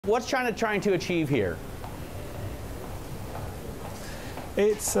What's China trying to achieve here?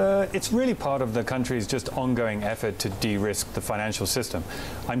 It's really part of the country's just ongoing effort to de-risk the financial system.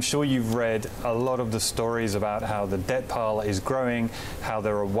 I'm sure you've read a lot of the stories about how the debt pile is growing, how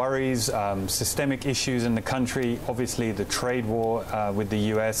there are worries, systemic issues in the country. Obviously, the trade war with the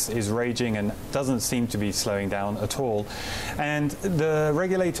US is raging and doesn't seem to be slowing down at all. And the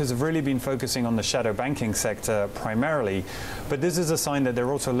regulators have really been focusing on the shadow banking sector primarily, but this is a sign that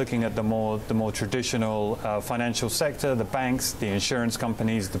they're also looking at the more traditional financial sector, the banks, the insurance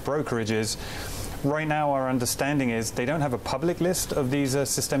companies, the brokerages. Right now, our understanding is they don't have a public list of these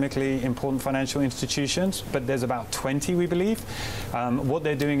systemically important financial institutions, but there's about 20, we believe. What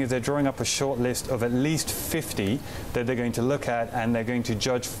they're doing is they're drawing up a short list of at least 50 that they're going to look at, and they're going to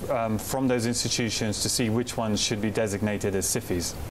judge from those institutions to see which ones should be designated as SIFIs.